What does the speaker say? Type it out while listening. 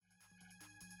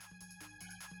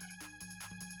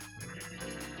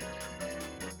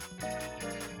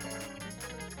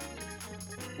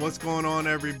What's going on,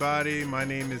 everybody? My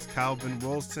name is Calvin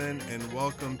Wilson, and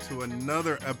welcome to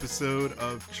another episode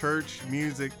of Church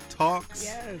Music Talks.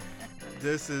 Yes.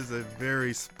 This is a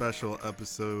very special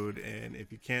episode, and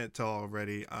if you can't tell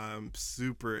already, I'm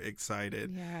super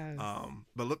excited. Yes.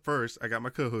 But look, first, I got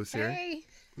my co-host here, Hey.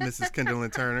 Mrs. Kendall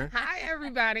Turner. Hi,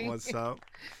 everybody. What's up?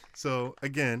 So,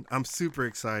 again, I'm super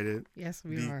excited Yes,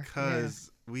 we are.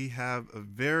 because we have a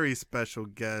very special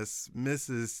guest,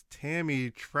 Mrs. Tammy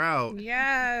Trout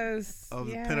Yes. of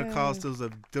the yes. Pentecostals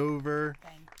of Dover.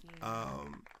 Thank you.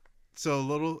 So a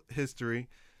little history.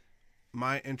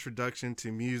 My introduction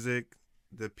to music,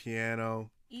 the piano.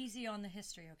 Easy on the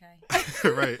history, okay?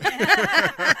 Right.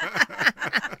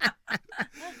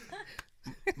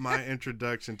 My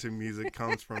introduction to music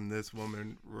comes from this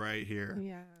woman right here.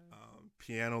 Yeah.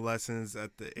 Piano lessons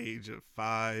at the age of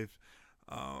 5.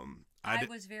 I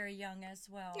was very young as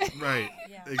well. Right.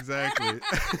 Yeah. Exactly.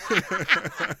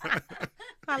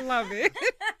 I love it.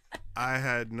 I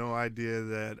had no idea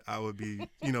that I would be,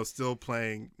 still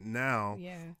playing now.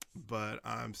 Yeah. But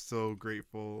I'm so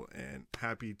grateful and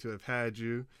happy to have had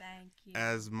you Thank you.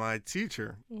 as my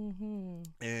teacher. Mm-hmm.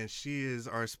 And she is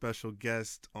our special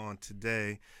guest on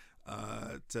today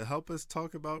to help us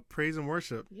talk about praise and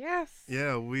worship. Yes.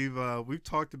 Yeah, we've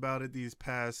talked about it these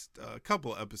past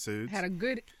couple episodes. Had a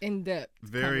good in-depth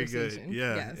Very good. conversation.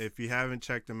 Yeah. Yes. If you haven't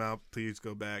checked them out, please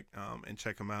go back and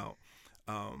check them out.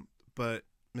 But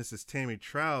Mrs. Tammy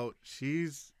Trout,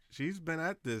 she's been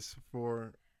at this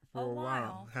for a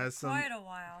while. Quite a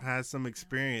while. Has some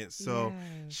experience. So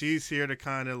Yes. she's here to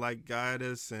kind of like guide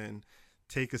us and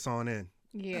take us on in,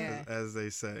 Yeah. as they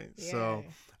say. Yeah. So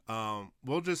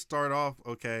we'll just start off.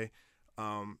 Okay.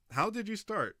 How did you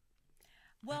start?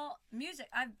 Well, music.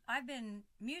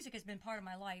 Music has been part of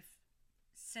my life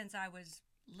since I was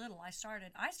little. I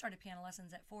started piano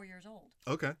lessons at 4 years old.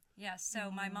 Okay. Yes.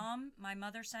 So my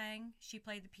mother sang. She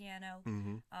played the piano.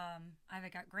 Mm-hmm.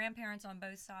 I've got grandparents on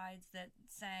both sides that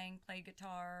sang, played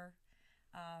guitar.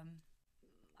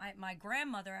 My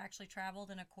grandmother actually traveled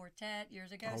in a quartet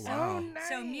years ago. Oh, So, wow. nice.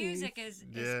 so music has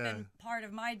Yeah. been part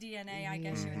of my DNA, I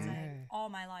guess you would say, Yeah. all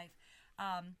my life.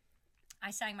 I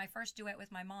sang my first duet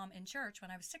with my mom in church when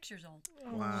I was 6 years old.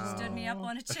 Wow. She stood me up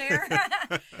on a chair.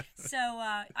 So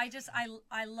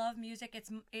I love music.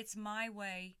 It's my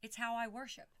way. It's how I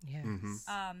worship. Yes.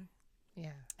 Mm-hmm.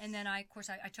 Yeah. And then I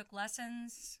took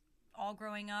lessons all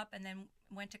growing up, and then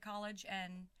went to college,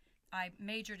 and I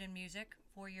majored in music,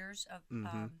 4 years of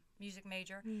music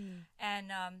major.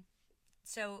 And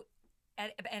so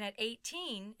at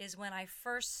 18 is when I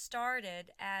first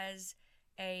started as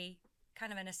a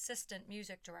kind of an assistant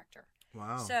music director.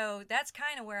 Wow. So that's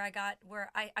kind of where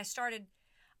I started.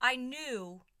 I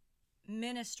knew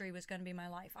ministry was going to be my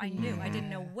life. I knew. I didn't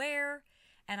know where,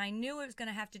 and I knew it was going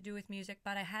to have to do with music,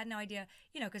 but I had no idea,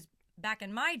 because back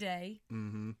in my day,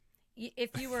 Mm-hmm.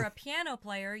 if you were a piano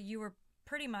player, you were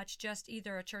pretty much just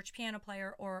either a church piano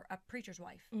player or a preacher's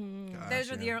wife. Those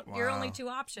were your Wow. only two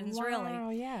options, Wow,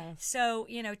 really. yes. So,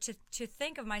 to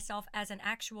think of myself as an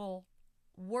actual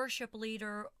worship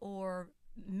leader or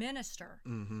minister,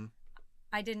 Mm-hmm.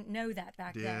 I didn't know that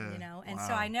back then, and so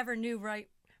Wow. I never knew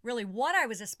really what I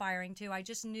was aspiring to. I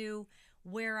just knew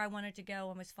where I wanted to go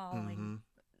and was following Mm-hmm.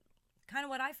 kind of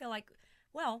what I feel like,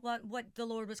 what the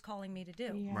Lord was calling me to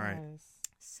do. Yes. Right.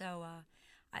 So,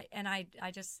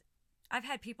 I've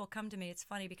had people come to me. It's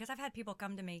funny because I've had people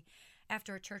come to me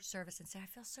after a church service and say, "I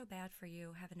feel so bad for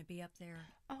you having to be up there."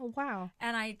 Oh, wow.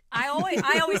 And I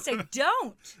always say,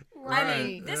 "Don't." I mean,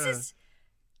 Right. this Yeah. is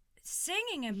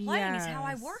singing and playing is how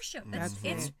I Yes. worship. That's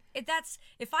That's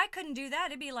if I couldn't do that,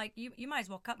 it'd be like you might as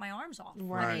well cut my arms off.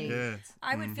 Right. Yeah.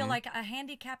 I would feel like a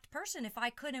handicapped person if I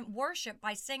couldn't worship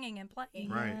by singing and playing.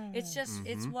 Right. It's just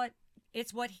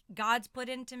it's what God's put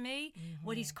into me,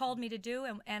 what He's called me to do,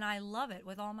 and I love it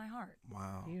with all my heart.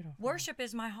 Wow. Beautiful. Worship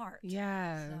is my heart.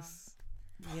 Yes.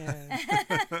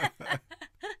 Yes.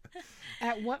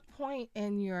 At what point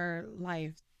in your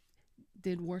life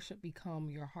did worship become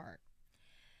your heart?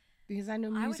 Because I know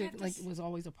I would music have to was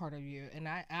always a part of you, and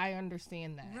I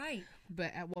understand that. Right.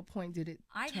 But at what point did it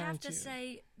I'd turn have to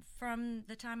say from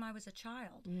the time I was a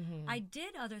child. Mhm. I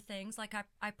did other things, like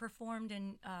I performed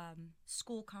in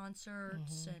school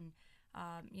concerts and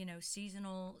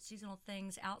seasonal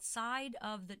things outside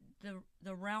of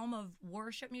the realm of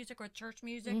worship music or church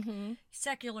music,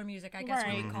 secular music, I guess we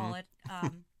Right. would call it.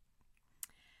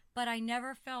 But I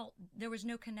never felt there was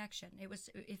no connection.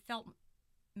 It felt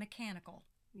mechanical.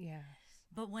 Yes.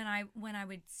 But when I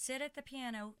would sit at the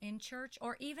piano in church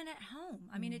or even at home,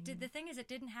 I mean, the thing is, it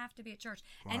didn't have to be at church.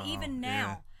 And Wow, even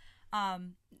now,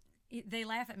 they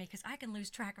laugh at me because I can lose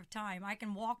track of time. I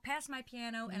can walk past my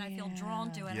piano and I feel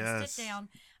drawn to it. I Yes. sit down,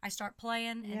 I start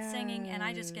playing and singing, and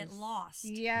I just get lost.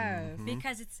 Yes.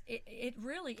 Because it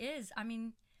really is. I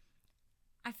mean,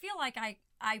 I feel like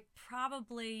I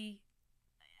probably,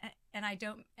 and I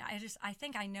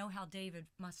think I know how David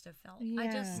must have felt. I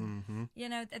just, you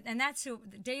know, and that's who,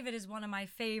 David is one of my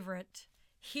favorite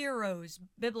heroes,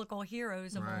 biblical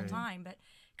heroes of all time, but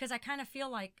because I kind of feel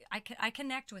like I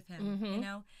connect with him, you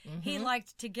know. He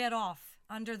liked to get off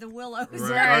under the willows,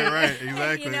 Right,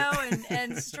 exactly. you know,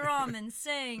 and strum and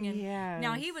sing. And Yes.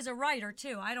 now he was a writer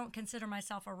too. I don't consider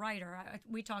myself a writer.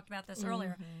 We talked about this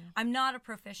earlier. I'm not a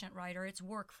proficient writer. It's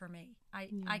work for me.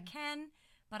 I can,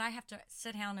 but I have to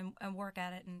sit down and work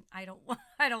at it, and I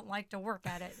don't like to work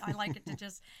at it. I like it to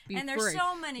just Be and there's free.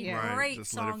 so many Yeah. Right, great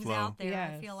just let it songs flow. out there.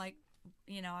 I Yes. feel like,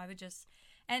 you know, I would just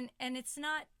and it's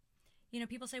not, you know,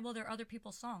 people say, well, they're other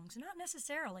people's songs. Not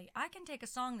necessarily. I can take a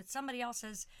song that somebody else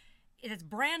has, that's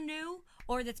brand new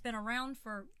or that's been around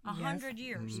for 100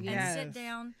 years, and Yes. sit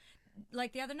down.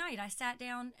 Like the other night, I sat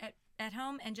down at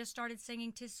home and just started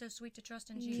singing "'Tis So Sweet to Trust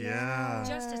in Jesus," Yeah.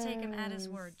 just to take him at His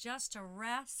word, just to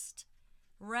rest.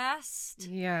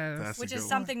 Yes. That's a Which good is one.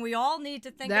 something we all need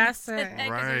to think That's about, it. because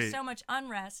Right. there's so much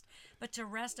unrest, but to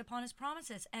rest upon His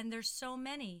promises, and there's so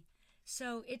many.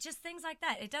 So it's just things like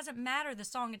that. It doesn't matter the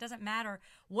song. It doesn't matter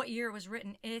what year it was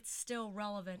written. It's still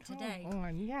relevant today. Come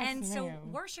on. Yes, And so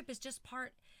ma'am. worship is just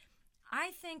part.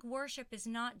 I think worship is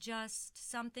not just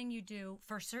something you do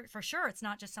for sure. It's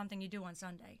not just something you do on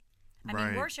Sunday. I mean,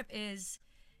 Right. worship is.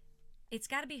 It's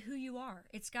got to be who you are.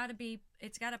 It's got to be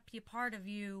a part of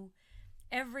you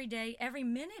every day, every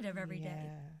minute of every day.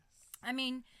 I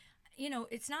mean, you know,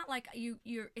 it's not like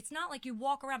it's not like you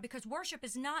walk around, because worship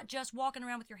is not just walking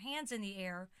around with your hands in the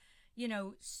air, you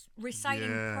know, reciting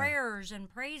Yeah. prayers and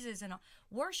praises and all.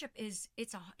 Worship is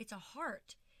it's a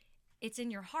heart. It's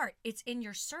in your heart. It's in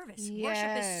your service.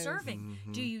 Worship is Yes. serving.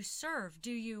 Do you serve?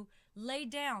 Do you lay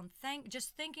down?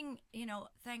 Just thinking, you know,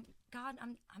 thank God,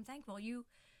 I'm thankful. You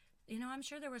know, I'm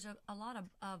sure there was a lot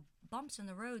of bumps in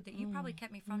the road that you probably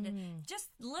kept me from. Just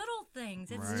little things.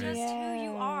 It's Right. just who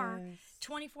you are, Yes.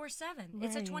 24/7.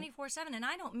 It's a Right. 24/7, and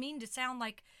I don't mean to sound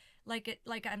like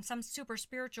I'm some super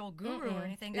spiritual guru or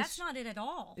anything. It's- That's not it at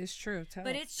all. It's true.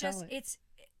 But it's just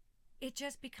it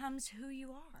just becomes who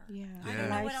you are. Yeah. I don't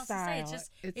know what else to say. It's Lifestyle.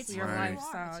 just it's who your you are.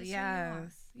 lifestyle. It's just who you are.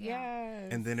 Yes. Yeah.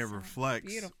 Yes. And then it reflects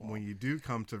beautiful. when you do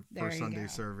come to There for you Sunday go.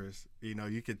 service. You know,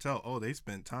 you could tell, oh, they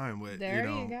spent time with There you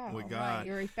know you go. with Right. God.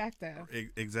 You're effective.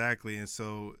 Exactly, and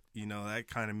so you know that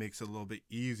kind of makes it a little bit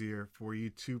easier for you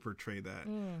to portray that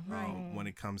when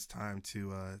it comes time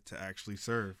to actually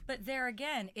serve. But there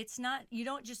again, it's not, you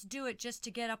don't just do it just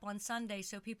to get up on Sunday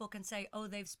so people can say, oh,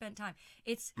 they've spent time.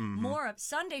 It's more of,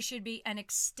 Sunday should be an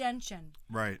extension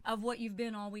Right. of what you've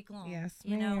been all week long. Yes,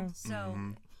 you know? ma'am.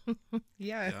 So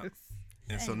Yes. Yeah.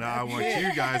 And so now I want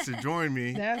you guys to join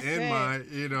me That's in it. my,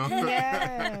 you know,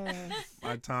 Yes.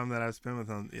 my time that I spend with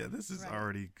them. Yeah, this is Right.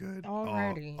 already good.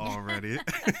 Already. Already.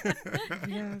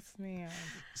 Yes, ma'am.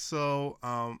 So,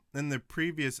 in the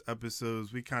previous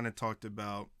episodes, we kind of talked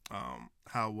about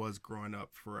how it was growing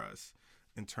up for us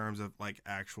in terms of like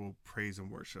actual praise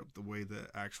and worship, the way the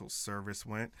actual service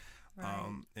went.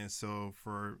 Right. And so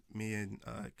for me and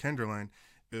Kenderline,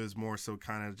 it was more so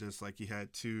kind of just like you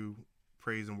had two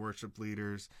praise and worship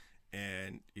leaders,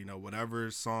 and you know whatever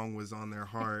song was on their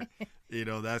heart, you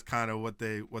know that's kind of what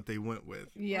they went with.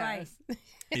 Yes.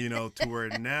 You know, to where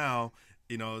now,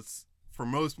 you know, it's for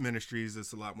most ministries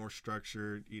it's a lot more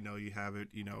structured. You know, you have it,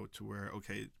 you know, to where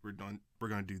okay, we're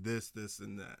gonna do this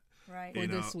and that. right. You For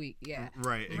know, this week, yeah.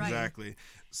 Right, Right. exactly.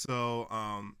 So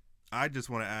I just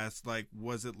want to ask, like,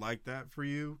 was it like that for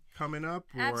you coming up?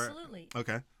 Or... Absolutely.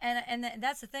 Okay. And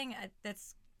that's the thing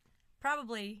that's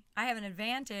probably, I have an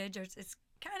advantage, or it's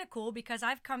kind of cool because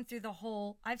I've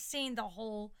seen the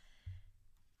whole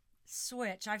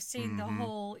switch. I've seen the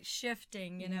whole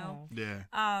shifting, you know.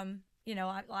 Yeah. You know,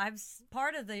 I've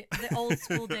part of the old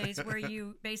school days where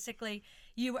you basically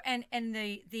and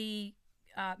the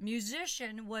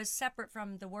musician was separate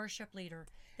from the worship leader.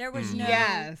 There was no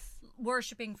Yes.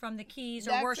 worshiping from the keys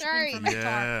or That's worshiping right. from a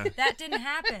guitar. Yeah. That didn't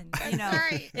happen. You know,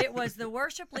 right. it was the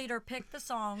worship leader picked the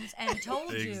songs and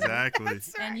told you. Exactly.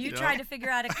 And you Yep. tried to figure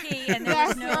out a key, and there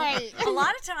was That's no. right. A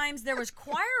lot of times there was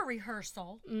choir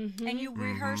rehearsal, Mm-hmm. and you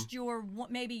rehearsed your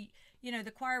maybe, you know,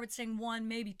 the choir would sing one,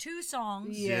 maybe two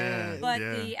songs, Yes. but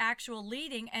yeah. the actual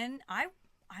leading, and I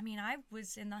I mean, I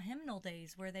was in the hymnal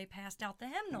days where they passed out the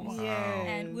hymnals. Yes.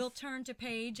 And we'll turn to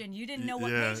page, and you didn't know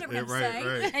what Yeah, page they were going to right, say.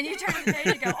 right. And you turn to the page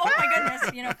and go, oh my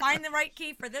goodness, find the right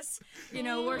key for this,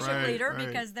 worship Right, leader right.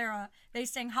 because they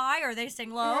sing high or they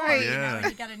sing low. Right. Or, Yeah. and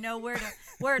you got to know where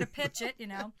to pitch it,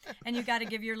 and you got to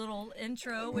give your little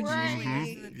intro, which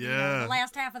usually is Yeah. the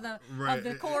last half of Right,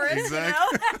 the chorus,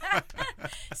 exactly.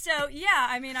 So, yeah,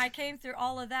 I mean, I came through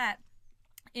all of that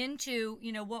into,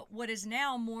 what is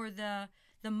now more the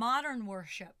modern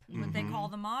worship, what they call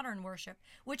the modern worship,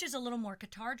 which is a little more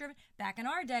guitar driven. Back in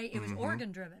our day, it was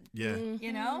organ driven. Yeah.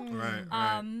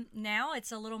 Right. Now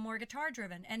it's a little more guitar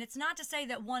driven, and it's not to say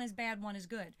that one is bad, one is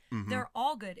good. They're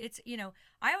all good. It's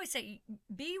I always say,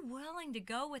 be willing to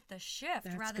go with the shift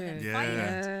That's rather good. than fight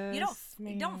it. Yes,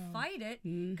 You don't fight it,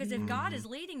 because if God is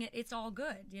leading it, it's all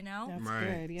good. That's Right.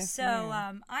 good. Yes, So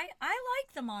ma'am. I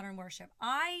like the modern worship.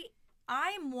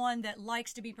 I'm one that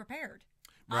likes to be prepared.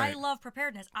 Right. I love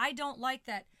preparedness. I don't like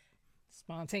that.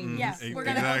 Spontaneous. Yes, we're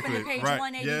going to Exactly. open to page Right.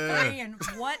 183, Yeah. and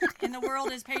what in the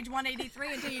world is page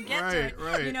 183 until you get to Right, it?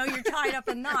 right. You're tied up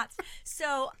in knots.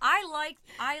 So I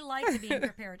like to be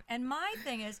prepared. And my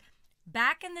thing is,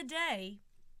 back in the day,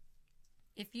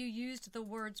 if you used the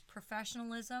words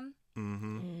professionalism,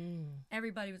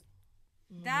 everybody was.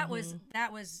 That was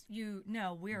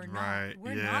we're not. Right,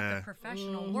 We're not yeah. the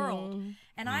professional world.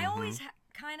 And I always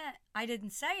I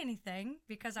didn't say anything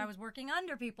because I was working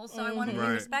under people, so I wanted to be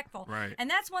Right, respectful. right. And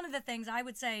that's one of the things I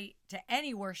would say to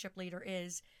any worship leader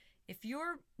is, if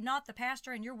you're not the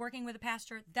pastor and you're working with a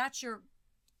pastor, that's your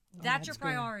that's your good.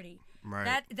 priority.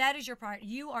 Right. That is your priority.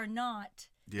 You are not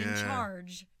in Yeah.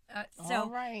 charge. So All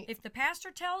right. if the pastor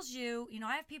tells you,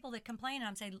 I have people that complain,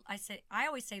 and I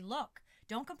always say, look,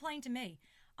 don't complain to me.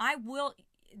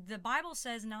 The Bible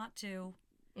says not to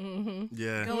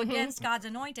Yeah. go against God's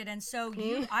anointed, and so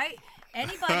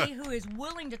anybody who is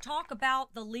willing to talk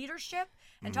about the leadership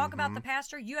and talk about the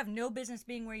pastor, you have no business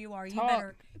being where you are. You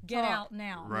better get out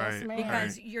now, Right. Yes, ma'am.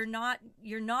 because you're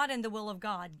not in the will of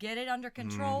God. Get it under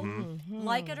control,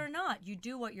 like it or not. You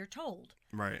do what you're told.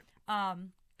 Right.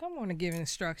 Come on and give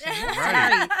instructions.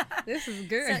 Right. This is So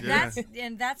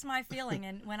good. that's my feeling.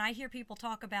 And when I hear people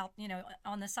talk about,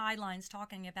 on the sidelines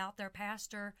talking about their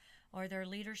pastor or their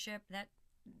leadership,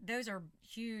 those are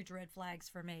huge red flags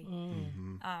for me.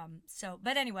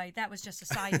 But anyway, that was just a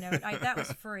side note. That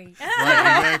was free.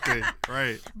 Right. Exactly.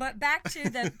 Right. But back to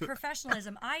the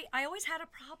professionalism, I always had a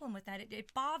problem with that.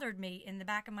 It bothered me in the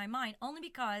back of my mind, only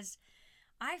because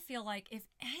I feel like if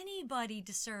anybody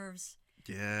deserves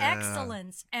Yeah.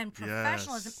 excellence and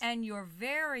professionalism Yes. and your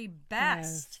very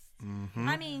best. Mm-hmm.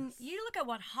 I mean, you look at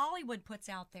what Hollywood puts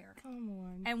out there, Come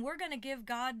on. and we're going to give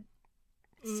God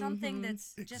something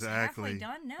that's just halfway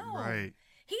done? No. Right.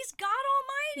 He's God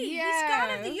Almighty. He's God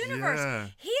of the Yes. universe. Yeah.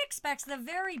 He expects the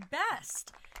very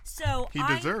best. So He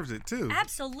deserves it too.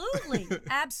 Absolutely.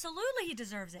 Absolutely he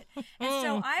deserves it. And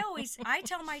so I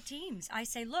tell my teams, I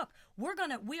say, look,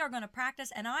 we are gonna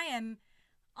practice, and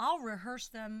I'll rehearse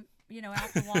them,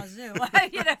 out the wazoo.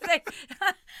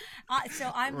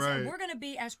 So Right. we're gonna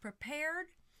be as prepared.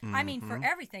 I mean, for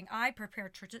everything. I prepare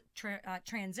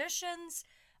transitions,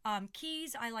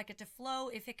 keys. I like it to flow.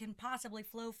 If it can possibly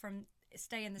flow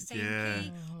stay in the same Yeah.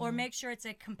 key, or make sure it's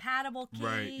a compatible key.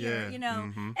 Right, yeah, Or,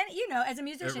 and as a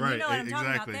musician, Right, you know what I'm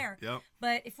talking about exactly. there. Yep.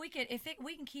 But if we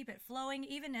can keep it flowing,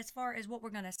 even as far as what we're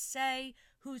going to say,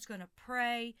 who's going to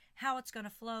pray, how it's going to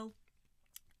flow,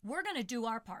 we're going to do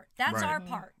our part. That's Right. our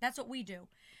part. That's what we do.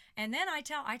 And then I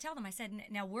tell them, I said,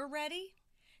 now we're ready.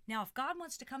 Now, if God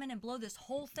wants to come in and blow this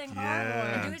whole thing hard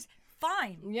and do his,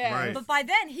 fine. Yeah. Right. But by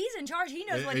then, he's in charge. He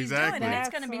knows what he's doing, and it's That's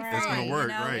going to be right. fine. It's gonna work, you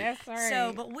know? right. That's right.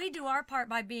 So, but we do our part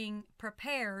by being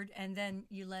prepared, and then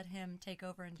you let him take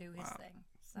over and do his thing.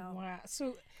 So, Wow.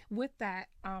 So with that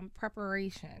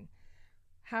preparation,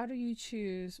 how do you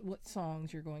choose what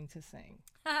songs you're going to sing?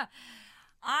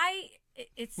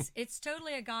 it's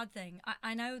totally a God thing.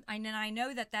 I know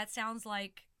that sounds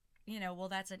like, well,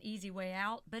 that's an easy way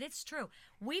out, but it's true.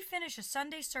 We finish a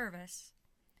Sunday service,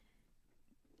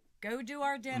 go do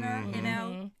our dinner,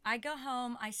 I go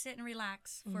home, I sit and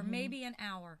relax for maybe an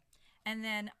hour. And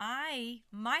then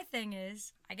my thing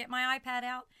is, I get my iPad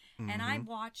out and I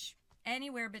watch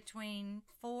anywhere between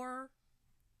 4,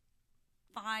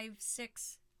 5,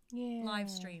 6 live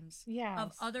streams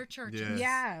of other churches,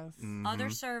 Yes. other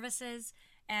services,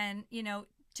 and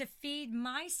to feed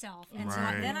myself. And so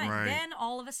Right, right. then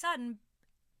all of a sudden,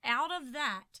 out of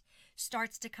that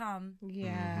starts to come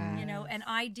Yeah. an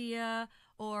idea,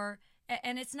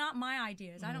 and it's not my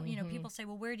ideas. I don't, people say,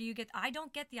 well, where do you get? I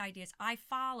don't get the ideas. I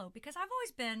follow, because I've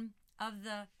always been of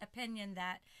the opinion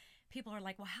that people are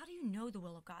like, well, how do you know the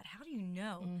will of God? How do you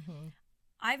know?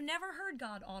 I've never heard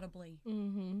God audibly.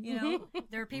 Mm-hmm. You know,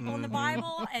 there are people in the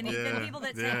Bible and even people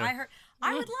that say,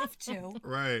 I would love to.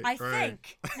 Right. I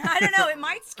think. I don't know. It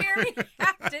might scare me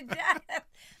half to death.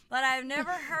 But I've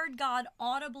never heard God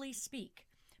audibly speak.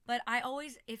 But I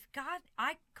always,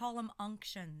 I call them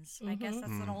unctions. I guess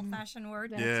that's an old-fashioned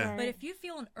word. Yeah. Right. But if you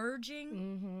feel an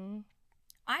urging,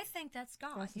 I think that's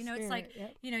God. That's the you know, it's spirit,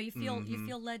 like, you know, you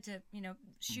feel led to, you know,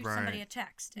 shoot somebody a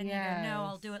text. And you go, no,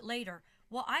 I'll do it later.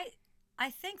 Well, I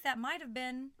think that might have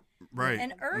been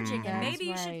an urging, and maybe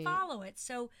you should follow it.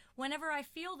 So whenever I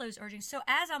feel those urgings, so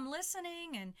as I'm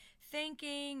listening and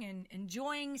thinking and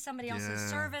enjoying somebody else's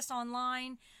service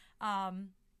online,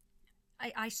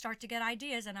 I start to get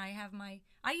ideas, and I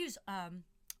use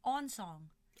OnSong,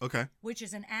 which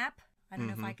is an app. I don't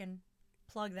know if I can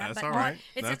plug that. That's but all right.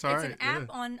 It's an app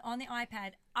on the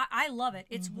iPad. I love it.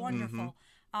 It's wonderful.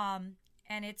 And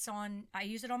it's on. I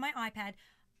use it on my iPad.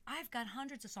 I've got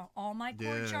hundreds of songs. All my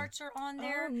chord charts are on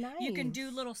there. Oh, nice. You can do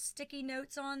little sticky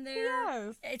notes on there.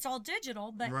 Yes. It's all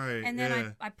digital, but and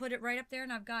then I put it right up there,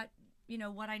 and I've got, you know,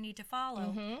 what I need to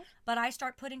follow. But I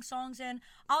start putting songs in.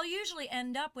 I'll usually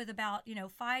end up with about, you know,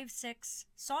 5-6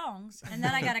 songs, and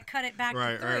then I got to cut it back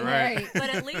to 3. Right.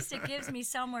 But at least it gives me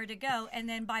somewhere to go. And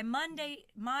then by Monday,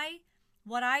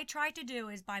 what I try to do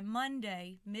is by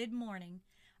Monday mid-morning,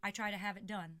 I try to have it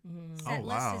done. Set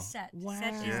list is set. Wow.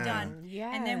 Set is done.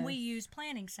 Yes. And then we use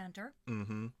Planning Center.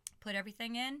 Put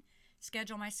everything in,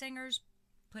 schedule my singers,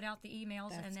 put out the emails,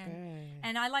 That's and then good.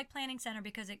 and I like Planning Center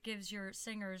because it gives your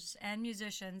singers and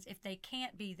musicians, if they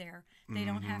can't be there, they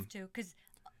don't have to, because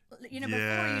you know,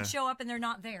 before you'd show up and they're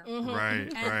not there.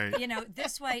 And, you know,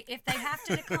 this way, if they have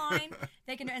to decline,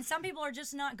 they can. And some people are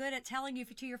just not good at telling you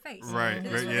to your face. This way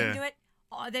they can do it.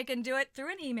 They can do it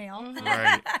through an email.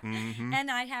 And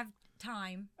I have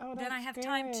time. Then I have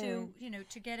time to, you know,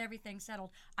 to get everything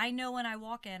settled. I know when I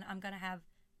walk in, I'm gonna have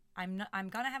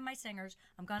my singers.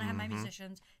 I'm gonna have my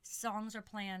musicians. Songs are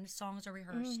planned. Songs are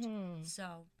rehearsed.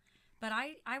 So, but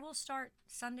I will start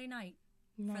Sunday night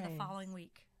for the following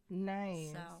week.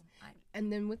 Nice. So,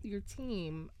 and then with your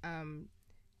team,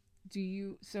 do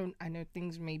you? So I know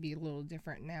things may be a little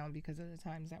different now because of the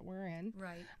times that we're in.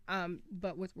 Right.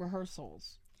 But with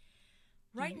rehearsals.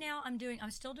 Right now, I'm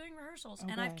still doing rehearsals,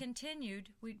 and I've continued.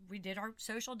 We did our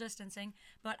social distancing,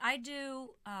 but I do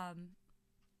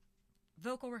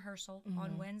vocal rehearsal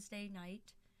on Wednesday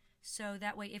night, so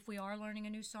that way, if we are learning a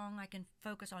new song, I can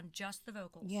focus on just the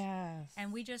vocals. Yes.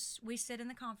 And we sit in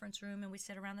the conference room, and we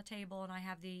sit around the table, and I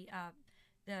have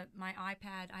my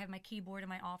iPad, I have my keyboard in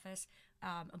my office,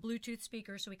 a Bluetooth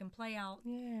speaker so we can play out.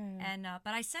 And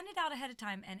but I send it out ahead of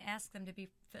time and ask them to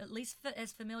be at least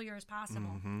as familiar as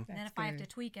possible. And then if I have to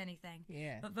tweak anything.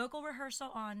 But vocal rehearsal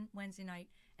on Wednesday night,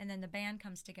 and then the band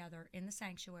comes together in the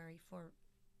sanctuary for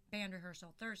band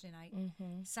rehearsal Thursday night.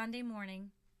 Sunday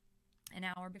morning, an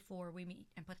hour before, we meet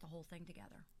and put the whole thing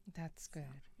together. That's good.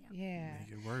 So, yeah.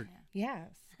 Make it work.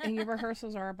 Yes. And your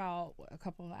rehearsals are about a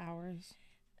couple of hours?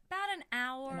 About an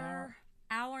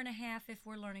hour and a half if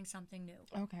we're learning something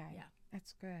new. Okay. Yeah.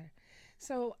 That's good.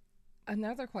 So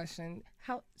another question,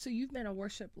 so you've been a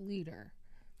worship leader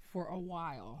for a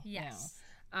while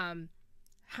now.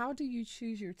 How do you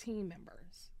choose your team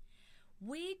members?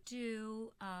 We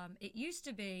do, it used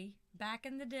to be back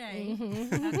in the day,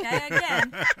 okay,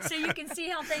 again, so you can see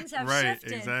how things have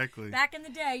shifted. Exactly. Back in the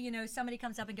day, you know, somebody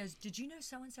comes up and goes, "Did you know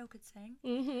so-and-so could sing?"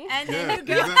 Mm-hmm. And then you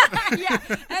go,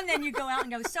 and then you go out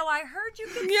and go, "So I heard you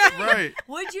could sing. Right.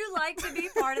 Would you like to be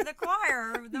part of the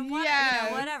choir or the you know,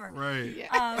 whatever?" Right.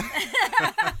 Yeah.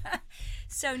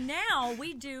 So now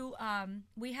we do,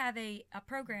 we have a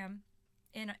program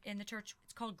in the church.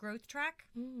 It's called Growth Track.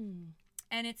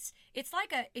 And it's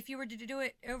like if you were to do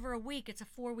it over a week, it's a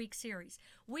 4-week series.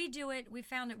 We do it, we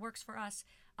found it works for us.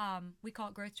 We call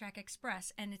it Growth Track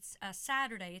Express, and it's a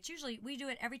Saturday. It's usually, we do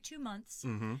it every 2 months.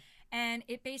 And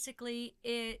it basically,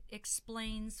 it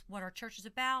explains what our church is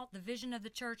about, the vision of the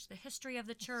church, the history of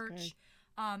the church.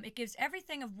 It gives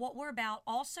everything of what we're about,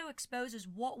 also exposes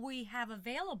what we have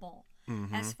available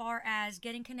as far as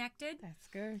getting connected. That's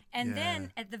good. And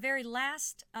then at the very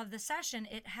last of the session,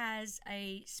 it has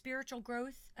a spiritual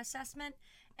growth assessment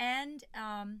and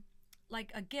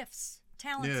like a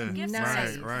talents and gifts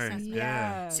assessment.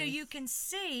 Yes. So you can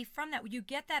see from that, you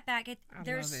get that back.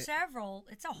 There's several,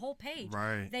 it's a whole page.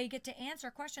 They get to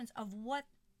answer questions of what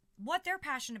they're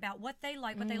passionate about, what they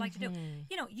like to do.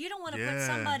 You know, you don't want to put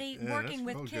somebody working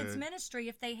with kids ministry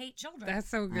if they hate children. That's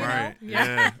so good. Right.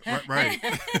 Yeah. Right.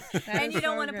 And you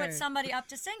don't want to put somebody up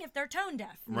to sing if they're tone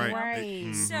deaf.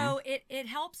 Right. So it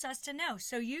helps us to know.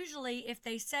 So usually if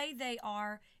they say they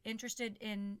are interested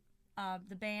in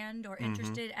the band or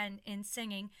interested in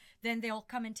singing, then they'll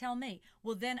come and tell me.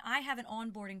 Well, then I have an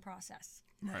onboarding process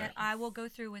that I will go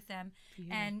through with them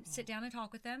and sit down and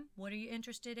talk with them. What are you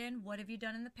interested in? What have you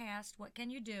done in the past? What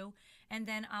can you do? And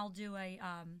then I'll do I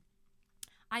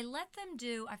let them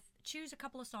I choose a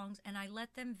couple of songs and I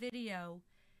let them video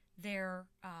their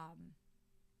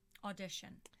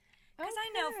audition. Because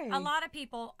I know a lot of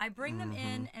people, I bring them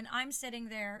in and I'm sitting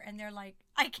there and they're like,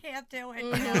 I can't do it. You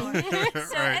know? And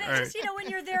it's just, when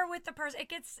you're there with the person,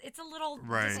 it's a little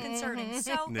disconcerting.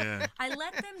 So I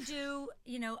let them do,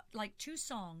 like 2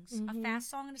 songs, a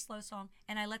fast song and a slow song,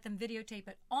 and I let them videotape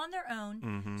it on their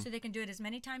own so they can do it as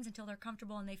many times until they're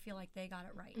comfortable and they feel like they got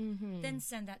it right. Then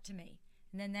send that to me.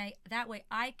 And then that way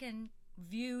I can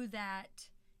view that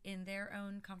in their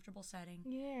own comfortable setting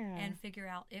and figure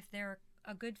out if they're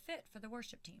a good fit for the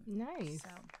worship team. Nice. So,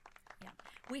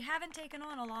 we haven't taken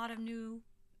on a lot of new,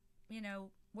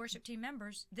 worship team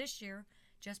members this year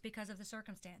just because of the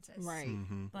circumstances. Right.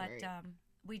 But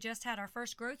we just had our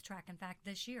first growth track, in fact,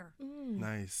 this year.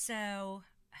 Nice. So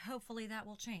hopefully that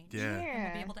will change. Yeah. And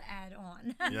we'll be able to add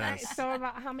on. Yes. So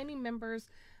about how many members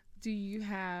do you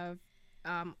have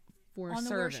for on service?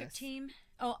 The worship team?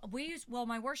 Oh,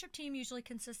 my worship team usually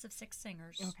consists of 6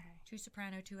 singers. Okay. 2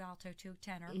 soprano, 2 alto, 2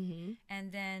 tenor.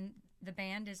 And then the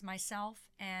band is myself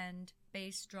and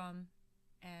bass, drum,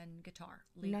 and guitar.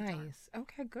 Lead guitar. Nice.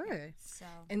 Okay, good. So.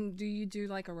 And do you do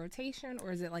like a rotation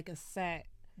or is it like a set?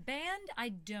 Band, I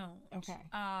don't. Okay.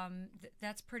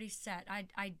 That's pretty set.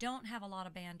 I don't have a lot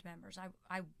of band members.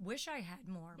 I wish I had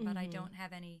more, but I don't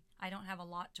have any. I don't have a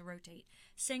lot to rotate.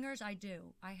 Singers, I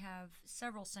do. I have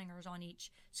several singers on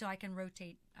each, so I can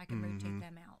rotate. I can rotate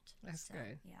them out. That's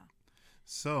good. Yeah.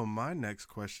 So my next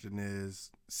question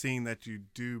is, seeing that you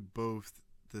do both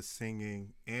the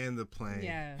singing and the playing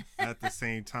at the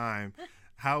same time,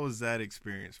 how was that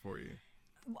experience for you?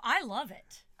 I love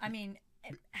it. I mean,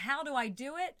 how do I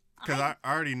do it? Because I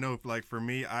already know, like, for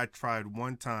me, I tried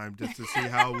one time just to see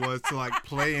how it was to, like,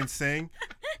 play and sing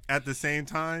at the same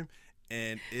time,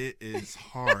 and it is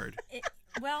hard.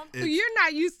 You're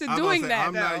not used to doing that,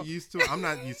 I'm not used to it. I'm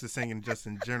not used to singing just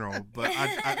in general, but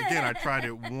I tried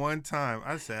it one time.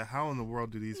 I said, how in the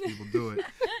world do these people do it?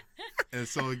 And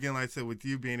so, again, like I said, with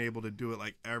you being able to do it,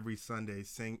 like, every Sunday,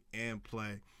 sing and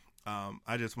play,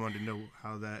 I just wanted to know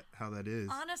how that is.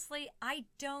 Honestly,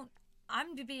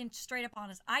 I'm being straight up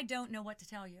honest. I don't know what to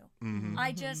tell you.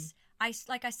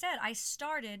 Like I said, I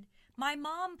started. My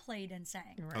mom played and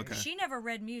sang. Right. Okay. She never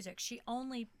read music. She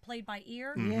only played by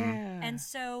ear. Yeah. And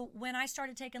so when I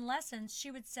started taking lessons, she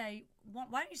would say, "Why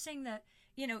don't you sing the?"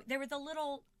 There were the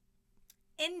little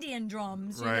Indian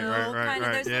drums, kind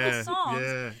of those little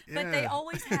songs. But they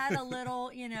always had a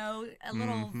little,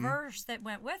 verse that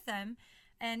went with them,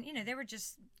 and they were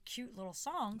just cute little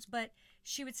songs. But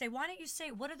she would say, why don't you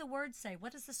say, what do the words say?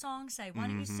 What does the song say? Why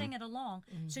don't you sing it along?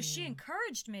 So she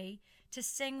encouraged me to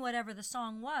sing whatever the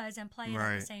song was and play it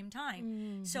at the same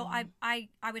time. So I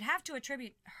would have to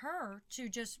attribute her to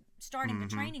just starting the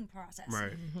training process.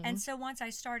 Right. And so once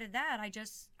I started that,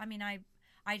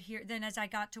 I'd hear, then as I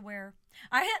got to where,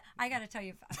 I got to tell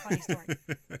you a funny story.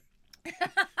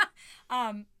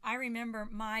 I remember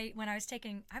when I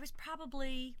was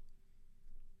probably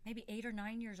maybe 8 or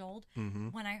 9 years old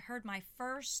when I heard my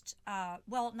first,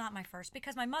 not my first,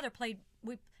 because my mother played,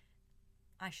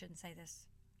 I shouldn't say this,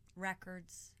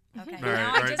 records. Okay,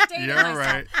 now I just dated myself.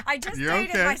 Right. I just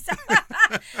dated myself.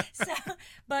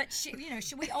 But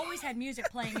we always had music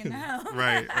playing in the home.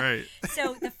 Right.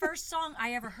 So the first song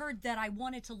I ever heard that I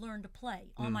wanted to learn to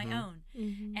play on my own,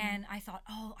 and I thought,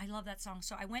 oh, I love that song.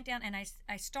 So I went down and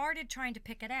I started trying to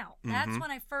pick it out. That's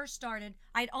when I first started.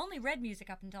 I'd only read music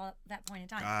up until that point in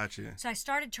time. Gotcha. So I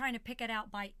started trying to pick it out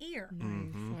by ear,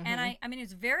 and I mean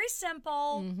it's very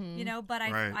simple, but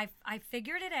I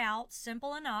figured it out,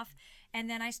 simple enough. And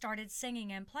then I started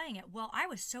singing and playing it. Well, I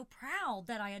was so proud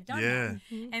that I had done that.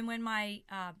 And when my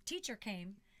teacher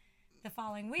came the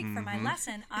following week for my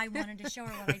lesson, I wanted to show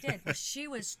her what I did. Well, she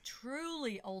was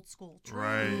truly old school.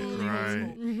 Truly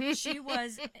old school. She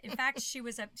was, in fact, she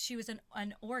was a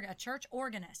church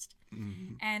organist.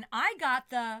 And I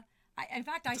got in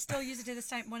fact, I still use it to this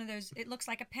time. One of those, it looks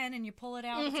like a pen and you pull it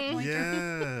out. It's a pointer.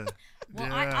 Yeah.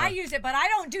 Well, I use it, but I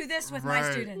don't do this with my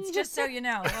students, just so you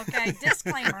know. Okay,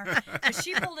 disclaimer. But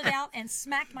she pulled it out and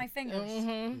smacked my fingers.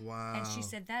 Wow. And she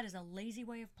said, that is a lazy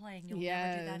way of playing. You'll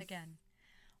never do that again.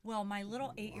 Well, my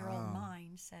little 8-year-old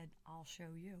mind said, I'll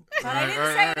show you. But I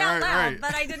didn't say it out loud.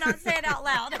 But I did not say it out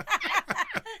loud.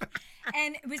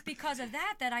 And it was because of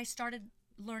that I started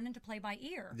learning to play by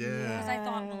ear. Yeah. Because I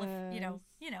thought, well,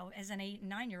 if as an 8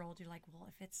 and 9-year-old, you're like, well,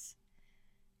 if it's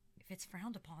if it's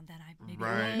frowned upon, then I maybe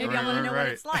Right, I want to know what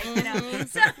it's like, you know.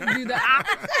 So, Do the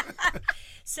opposite.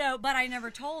 so, but I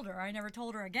never told her. I never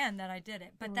told her again that I did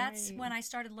it. But that's when I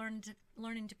started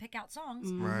learning to pick out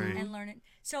songs Right. and learn it.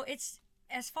 So it's,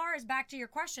 as far as back to your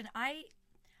question, I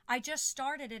just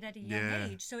started it at a young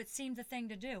age, so it seemed the thing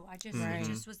to do. It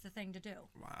just was the thing to do.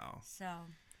 Wow. So.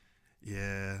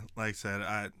 Yeah, like I said,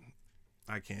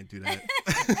 I can't do that.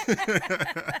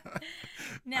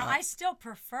 Now, I still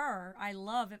prefer, I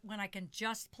love it when I can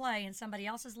just play and somebody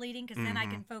else is leading, because then I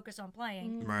can focus on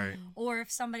playing. Right. Or if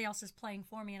somebody else is playing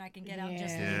for me and I can get out and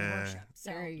just lead Yeah. worship.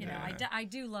 So, There you you know, I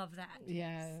do love that.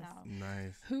 Yes. So.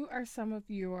 Nice. Who are some of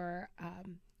your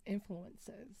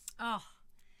influences? Oh,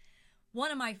 one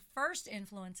of my first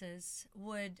influences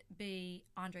would be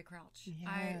Andre Crouch.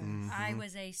 Yes. I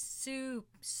was a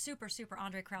super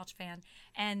Andre Crouch fan,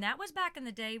 and that was back in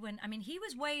the day when, I mean, he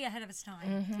was way ahead of his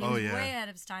time. He was way ahead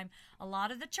of his time. A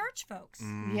lot of the church folks.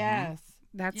 Yes.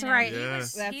 That's You know, right. He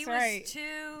was, That's he right. was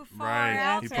too far Right.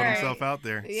 out He put there. himself out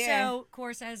there. Yeah. So, of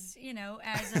course, as you know,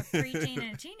 as a preteen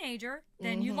and a teenager,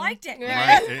 then you liked it.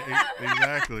 Right.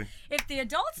 Exactly. If the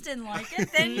adults didn't like it,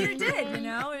 then you did. You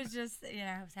know, it was just, you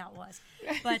know, that's how it was.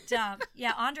 But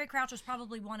yeah, Andre Crouch was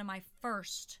probably one of my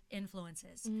first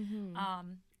influences.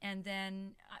 And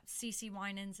then CeCe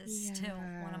Winans is still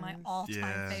one of my all-time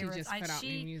Yeah. She favorites. just put out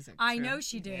new music, I too. know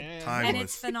she did, Yes. Timeless. and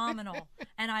it's phenomenal.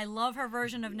 And I love her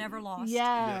version of Never Lost.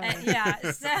 Yeah. And,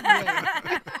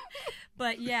 yeah.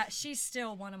 But yeah, she's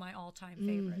still one of my all-time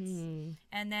favorites.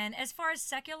 And then as far as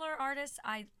secular artists,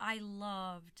 I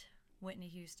loved Whitney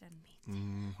Houston.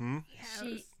 Mm-hmm.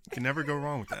 She Can never go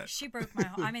wrong with that. she broke my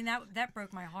heart. I mean, that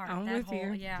broke my heart. I'm that with whole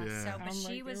you. yeah. Yeah. So, but I'm she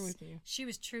right there was with you. she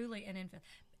was truly an infant.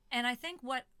 And I think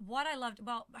what I loved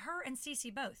about her and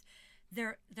CeCe both,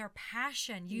 their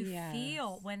passion. You Yes.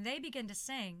 feel when they begin to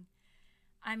sing.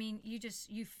 I mean, you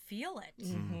feel it.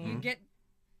 Mm-hmm. You get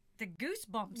the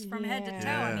goosebumps from head to toe.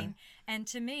 Yeah. I mean, and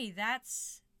to me,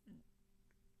 that's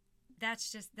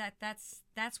just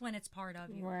that's when it's part of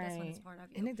you. Right. That's when it's part of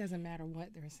you. And it doesn't matter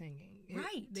what they're singing.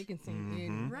 Right. They can sing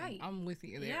in. Right. I'm with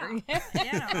you yeah, there.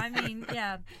 yeah. I mean,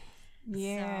 yeah.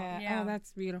 Yeah. So, yeah. Oh,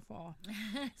 that's beautiful.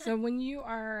 So when you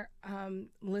are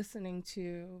listening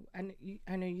to,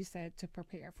 I know you said to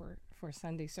prepare for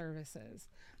Sunday services,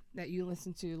 that you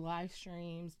listen to live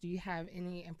streams. Do you have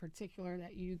any in particular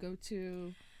that you go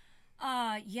to?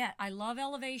 Yeah, I love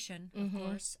Elevation, of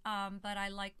course. But I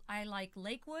like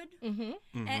Lakewood,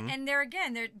 and there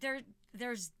again,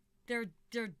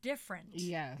 they're different.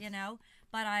 Yes. You know.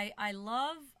 But I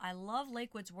love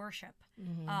Lakewood's worship.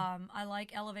 I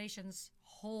like Elevation's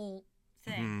whole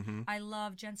thing. I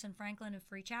love Jensen Franklin of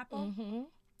Free Chapel.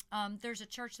 There's a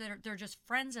church that they're just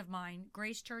friends of mine,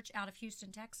 Grace Church out of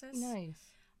Houston, Texas.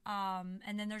 Nice.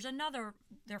 And then there's another,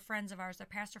 they're friends of ours, they're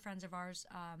pastor friends of ours.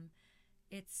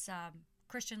 It's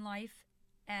Christian Life,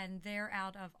 and they're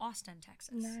out of Austin,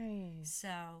 Texas. Nice. So,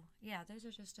 yeah, those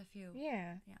are just a few.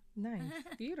 Yeah. Yeah. Nice.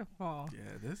 Beautiful.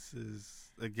 Yeah, this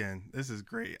is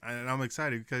great. And I'm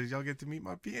excited because y'all get to meet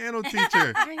my piano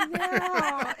teacher. I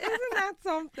know. Isn't that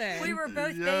something? We were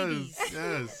both babies.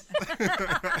 Yes.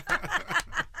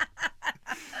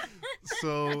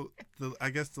 So I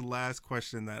guess the last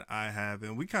question that I have,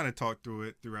 and we kind of talked through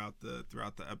it throughout the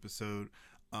episode,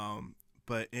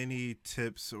 but any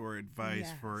tips or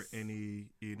advice for any,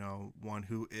 one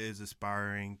who is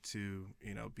aspiring to,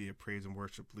 be a praise and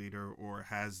worship leader or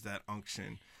has that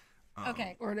unction?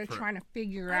 Okay. Or they're trying to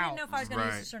figure I out. didn't know if I was going to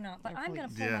Right. use this or not, but Yeah, I'm going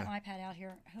to please. pull Yeah. my iPad out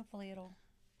here. Hopefully it'll,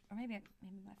 or maybe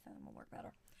my phone will work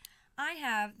better. I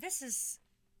have, this is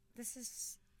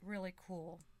really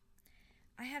cool.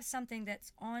 I have something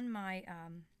that's on my,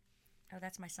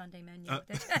 that's my Sunday menu.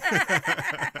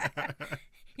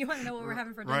 You want to know what we're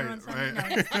having for dinner on Sunday?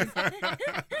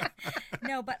 Right.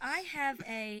 No, but I have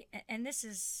and this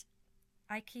is,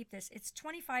 I keep this. It's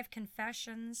 25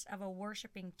 confessions of a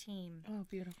worshiping team. Oh,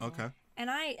 beautiful. Okay. And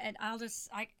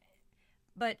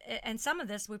some of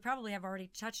this we probably have already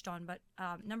touched on, but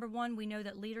number one, we know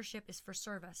that leadership is for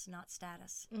service, not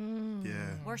status.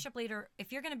 Yeah. Worship leader,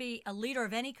 if you're going to be a leader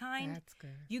of any kind, That's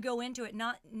good. you go into it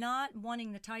not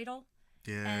wanting the title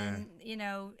Yeah. and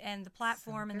and the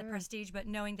platform and the good. prestige, but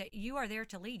knowing that you are there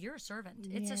to lead. You're a servant.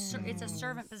 It's a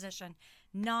servant position,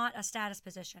 not a status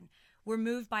position. We're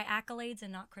moved by accolades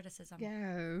and not criticism.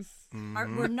 Yes.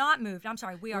 We're not moved. I'm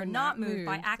sorry. We are not moved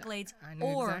by moved. accolades I know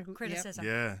or exactly- yep. criticism.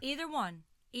 Yeah. Either one.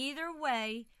 Either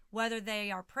way, whether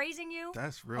they are praising you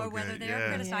That's real or whether good. they are Yeah.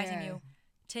 criticizing Yeah. you,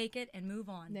 take it and move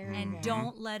on. There you And go.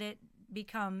 don't let it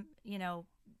become,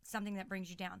 something that brings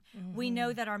you down. We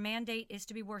know that our mandate is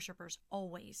to be worshipers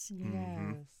always.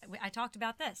 Yes. I talked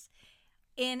about this.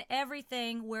 in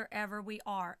everything wherever we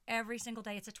are every single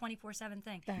day. It's a 24/7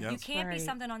 thing. That's You can't be right.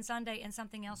 something on Sunday and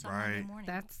something else on Monday Right.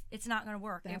 morning. It's not going to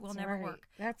work. It will That's never right. work.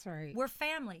 That's right. We're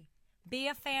family. Be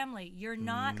a family. You're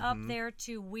not up there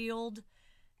to wield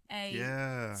a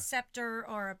Yeah. scepter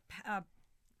or a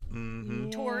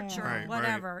Mm-hmm. torch or Right,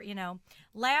 whatever, you know.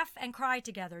 Laugh and cry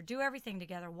together. Do everything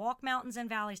together. Walk mountains and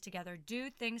valleys together. Do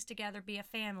things together. Be a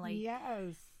family.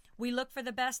 Yes. We look for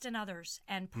the best in others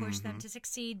and push them to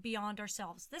succeed beyond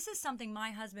ourselves. This is something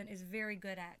my husband is very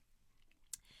good at.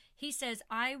 He says,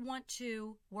 I want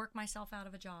to work myself out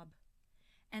of a job.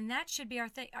 And that should be our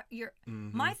thing.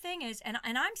 My thing is, and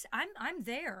I'm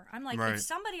there. I'm like, Right. if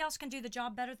somebody else can do the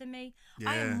job better than me,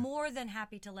 I Yeah. am more than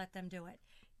happy to let them do it.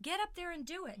 Get up there and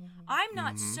do it. I'm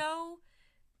not so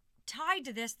tied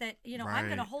to this that I'm going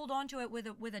to Right. hold on to it with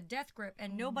a death grip,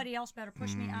 and nobody else better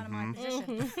push me out of my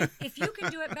position. If you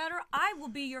can do it better, I will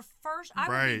be your first. I will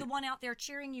be Right. the one out there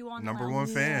cheering you on. Number the one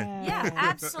mountain. fan. Yeah,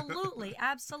 absolutely,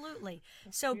 absolutely.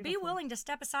 So be willing to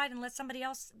step aside and let somebody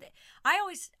else.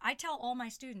 I tell all my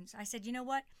students, I said, you know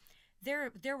what?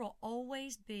 There will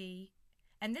always be,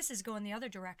 and this is going the other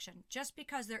direction. Just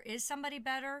because there is somebody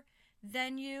better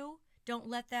than you, don't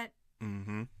let that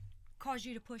Mm-hmm. cause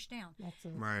you to push down. That's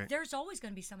it. Right. There's always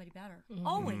going to be somebody better.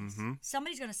 Always. Mhm.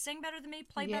 Somebody's going to sing better than me,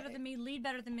 play Yeah. better than me, lead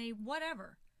better than me,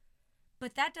 whatever.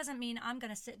 But that doesn't mean I'm going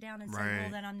to sit down and say, well,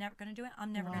 Right. then I'm never going to do it.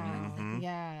 I'm never going to do Wow. anything.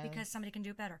 Yeah. Because somebody can do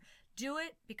it better. Do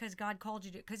it because God called you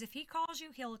to. Because if He calls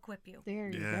you, He'll equip you. There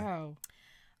you Yeah. go.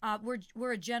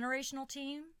 We're a generational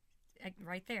team,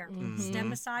 right there. Step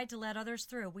aside to let others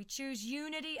through. We choose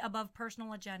unity above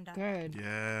personal agenda. Good.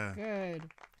 Yeah.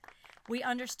 Good. We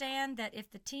understand that if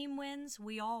the team wins,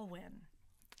 we all win.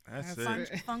 That's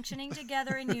That's it. Functioning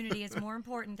together in unity is more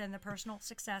important than the personal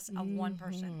success of one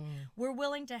person. We're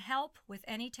willing to help with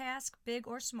any task, big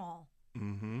or small.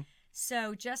 Mm-hmm.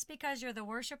 So just because you're the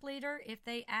worship leader, if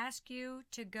they ask you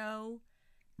to go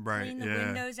Right. clean the Yeah.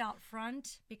 windows out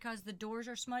front because the doors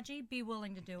are smudgy, be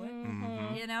willing to do it.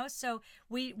 Mm-hmm. You know, so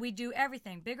we do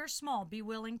everything, big or small, be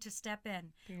willing to step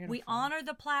in. We Beautiful. honor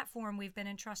the platform we've been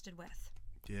entrusted with.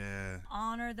 Yeah.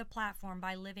 Honor the platform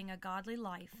by living a godly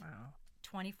life. Wow.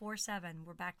 24/7.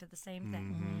 We're back to the same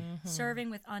thing. Mm-hmm. Serving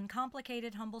with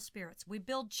uncomplicated, humble spirits. We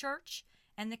build church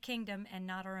and the kingdom and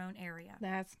not our own area.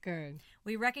 That's good.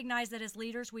 We recognize that as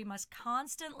leaders, we must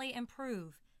constantly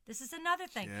improve. This is another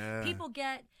thing. Yeah. People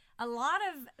get, a lot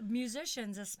of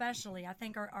musicians especially, I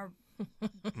think are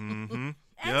Mm-hmm.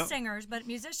 and Yep. singers, but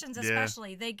musicians Yeah.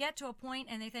 especially, they get to a point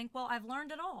and they think, well, I've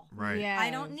learned it all. Right. Yeah. I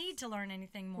don't need to learn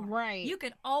anything more. Right. You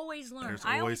can always learn. There's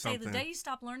I always always say the something. day you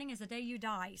stop learning is the day you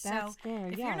die. That's So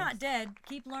good, if you're yes. not dead,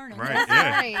 keep learning. Right.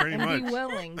 Yeah. Right. Pretty and much. be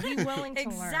willing. Be willing to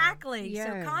learn. Exactly. Yes.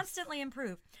 So constantly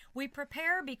improve. We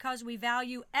prepare because we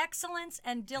value excellence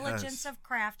and diligence Yes. of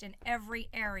craft in every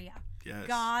area. Yes.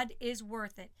 God is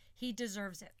worth it. He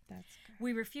deserves it. That's good.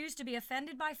 We refuse to be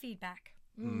offended by feedback.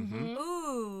 Mm-hmm.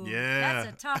 Ooh, Yeah.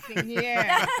 that's a toughie.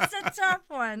 Yeah. That's a tough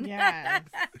one. Yes.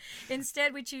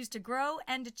 Instead, we choose to grow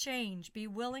and to change. Be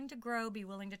willing to grow, be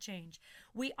willing to change.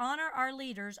 We honor our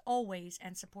leaders always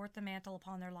and support the mantle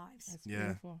upon their lives. That's Yeah.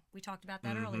 beautiful. We talked about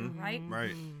that earlier, right?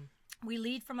 Right. We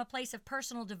lead from a place of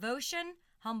personal devotion,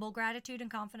 humble gratitude,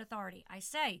 and confident authority. I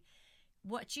say,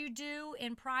 what you do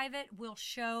in private will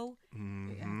show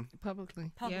Mm-hmm.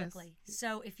 Publicly. publicly.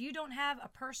 So if you don't have a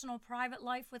personal, private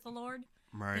life with the Lord,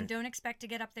 then Right. don't expect to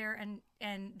get up there and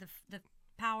the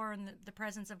power and the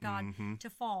presence of God Mhm. to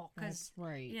fall, That's because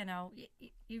right. you know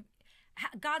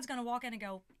God's going to walk in and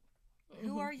go,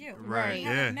 who are you? Right, We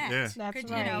haven't yeah, met. yeah. That's Could,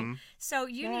 right. You know, Mhm. so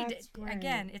you need That's to, right.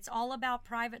 again, it's all about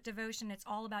private devotion. It's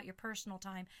all about your personal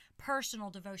time, personal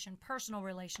devotion, personal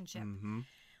relationship. Mm-hmm.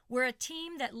 We're a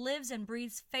team that lives and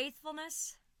breathes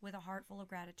faithfulness with a heart full of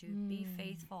gratitude. Be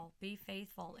faithful. Be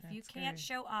faithful. If you That's can't good.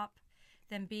 show up,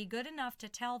 then be good enough to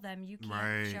tell them you can't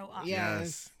Right. show up. Yeah.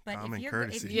 Yes. But Common if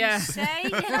courtesy. you Yeah. say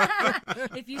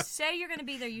if you say you're going to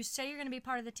be there, you say you're going to be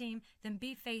part of the team, then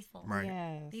be faithful. Right.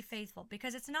 Yes. Be faithful,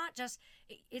 because it's not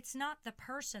the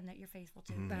person that you're faithful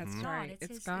to. That's it's right. God. It's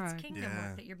His, God. It's kingdom Yeah.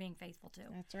 work that you're being faithful to.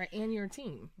 That's right. And your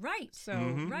team. Right. So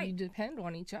Mhm. you Right. depend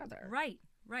on each other. Right.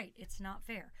 Right. It's not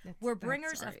fair. That's- We're that's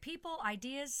bringers of right. people,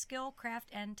 ideas, skill, craft,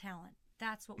 and talent.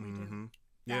 That's what we do. Mm-hmm.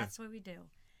 Yeah. That's what we do.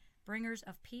 Bringers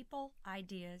of people,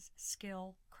 ideas,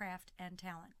 skill, craft, and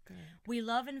talent. Good. We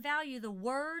love and value the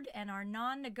word, and our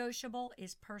non-negotiable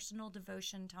is personal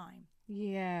devotion time.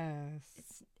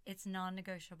 Yes. It's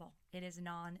non-negotiable. It is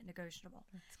non-negotiable.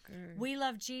 That's good. We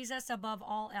love Jesus above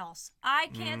all else. I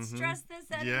can't stress this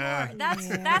anymore. Yeah.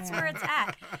 That's where it's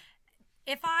at.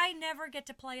 if I never get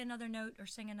to play another note or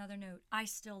sing another note, I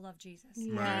still love Jesus.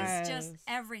 Yes. He's just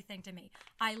everything to me.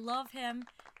 I love him,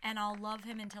 and I'll love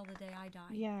him until the day I die.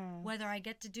 Yeah. Whether I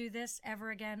get to do this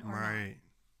ever again or Right. not.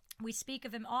 We speak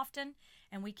of him often,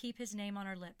 and we keep his name on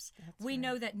our lips. That's We right.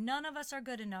 know that none of us are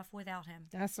good enough without him.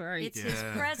 That's right. It's his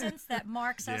Yeah. presence that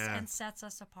marks us Yeah. and sets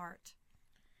us apart.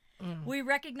 Mm. We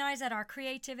recognize that our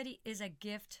creativity is a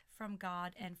gift from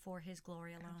God and for his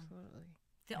glory alone. Absolutely.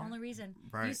 The only reason. You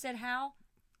Right. said how?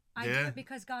 I do Yeah. it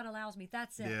because God allows me.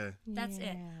 That's it. Yeah. That's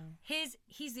it. Yeah.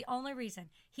 He's the only reason.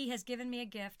 He has given me a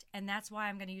gift, and that's why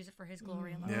I'm going to use it for his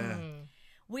glory alone. Yeah. Mm.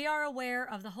 We are aware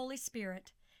of the Holy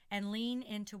Spirit and lean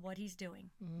into what he's doing.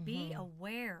 Mm-hmm. Be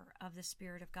aware of the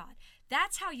Spirit of God.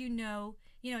 That's how you know,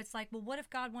 it's like, well, what if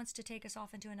God wants to take us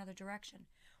off into another direction?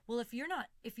 Well, if you're not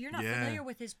Yeah. familiar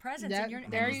with his presence That- and you're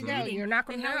there and you his go. leading, You're not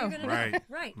gonna then how are you know. gonna Right.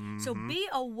 Right. So Mhm. be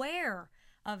aware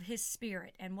of his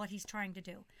Spirit and what he's trying to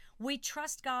do. We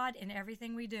trust God in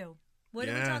everything we do. What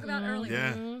did we Yeah. talk about earlier?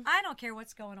 Yeah. Mm-hmm. I don't care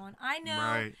what's going on. I know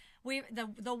Right.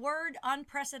 the word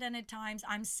unprecedented times,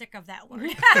 I'm sick of that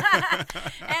word.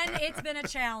 And it's been a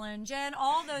challenge and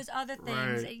all those other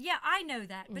things. Right. Yeah, I know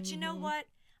that. But you know what?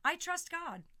 I trust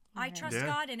God. I trust Yeah.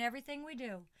 God in everything we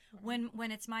do. When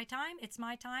it's my time,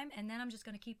 and then I'm just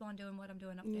going to keep on doing what I'm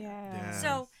doing up there. Yeah. Yeah.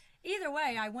 So either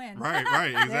way, I win. Right.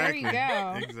 There Exactly. you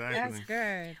go. Exactly. That's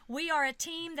good. We are a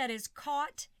team that is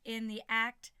caught in the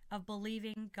act of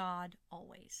believing God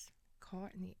always.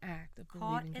 Caught in the act of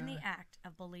Caught believing in the God. act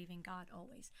of believing God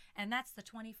always. And that's the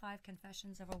 25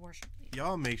 confessions of a worship leader.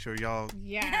 Y'all make sure y'all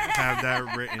Yeah. have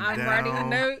that written I'm down. writing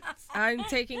notes. I'm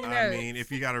taking I notes. mean,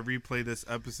 if you got to replay this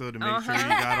episode and make sure Uh-huh. you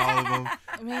got all of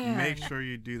them, Man, make sure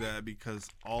you do that because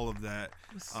all of that,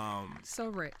 so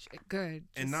rich, good,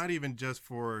 and Just not even just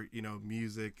for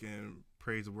music and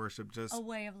praise and worship, just A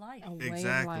way of life. a way of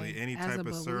exactly life any as type a of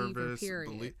believer, service,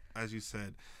 period. as you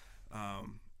said. Yeah.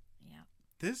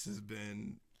 This has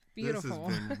been Beautiful.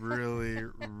 This has been really,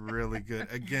 really good.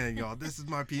 Again, y'all, this is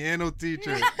my piano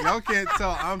teacher. Y'all can't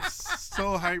tell. I'm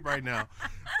so hyped right now.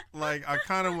 Like, I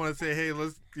kind of want to say, hey,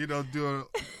 let's, do a old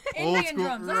Indian school.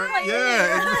 drums. Let's play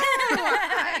Yeah.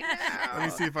 I Let me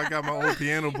see if I got my old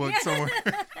piano book somewhere.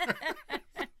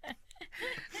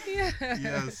 Yeah.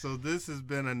 Yeah, so this has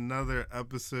been another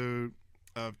episode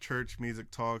of Church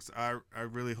Music Talks. I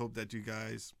really hope that you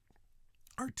guys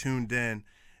are tuned in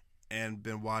and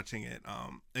been watching it.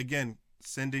 Again,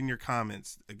 send in your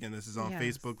comments. Again, this is on Yes.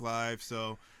 Facebook Live,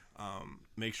 so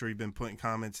make sure you've been putting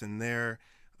comments in there.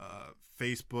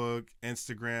 Facebook,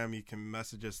 Instagram, you can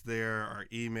message us there, our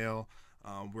email.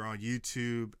 We're on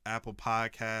YouTube, Apple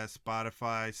Podcasts,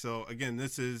 Spotify. So again,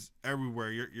 this is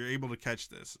everywhere. You're able to catch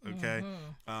this, okay?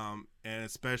 And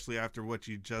especially after what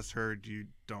you just heard, you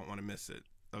don't want to miss it,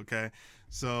 okay?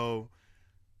 So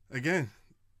again,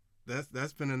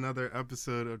 that's been another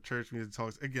episode of Church Music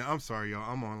Talks. Again, I'm sorry, y'all.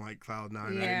 I'm on like cloud nine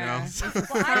right Yeah. now. So-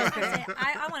 Well,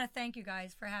 I want to thank you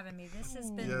guys for having me. This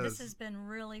Yes. has been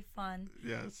really fun.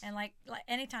 yes. And like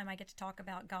anytime I get to talk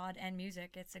about God and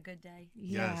music, it's a good day.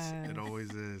 Yes, it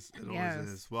always is. It Yes. always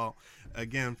is. Well,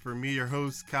 again, for me, your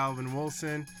host, Calvin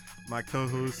Wilson, my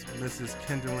co-host, Mrs.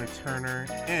 Kendallin Turner,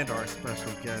 and our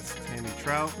special guest, Tammy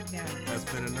Trout. Yeah. That's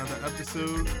been another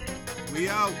episode. We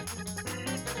out.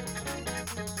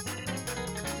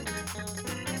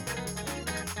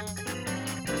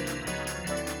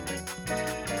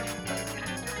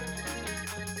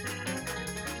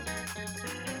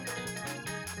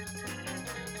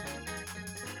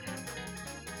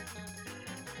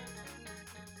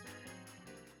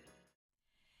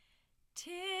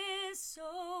 "'Tis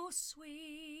so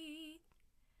sweet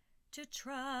to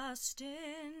trust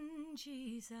in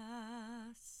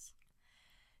Jesus,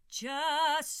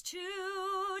 just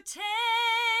to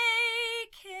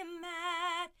take him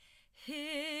at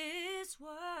his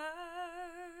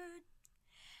word,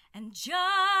 and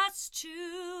just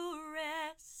to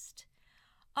rest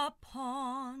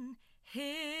upon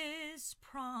his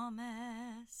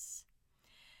promise,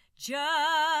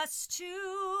 just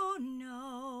to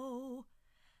know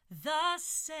thus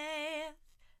saith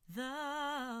the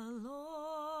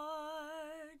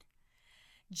Lord.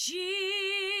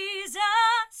 Jesus,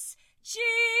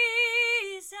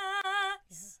 Jesus,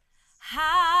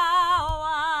 how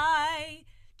I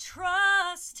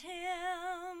trust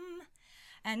him,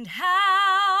 and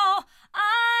how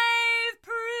I've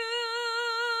proved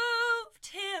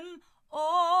him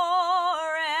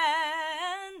o'er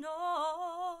and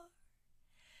o'er.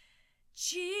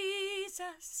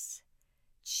 Jesus,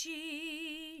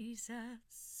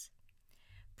 Jesus,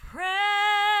 precious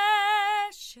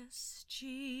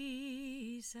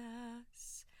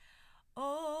Jesus,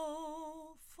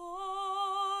 oh,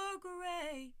 for grace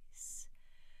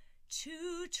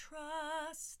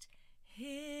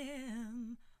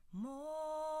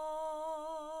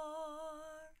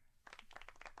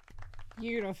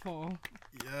Beautiful.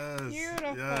 Yes.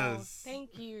 Beautiful. Yes.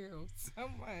 Thank you so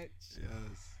much.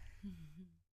 Yes.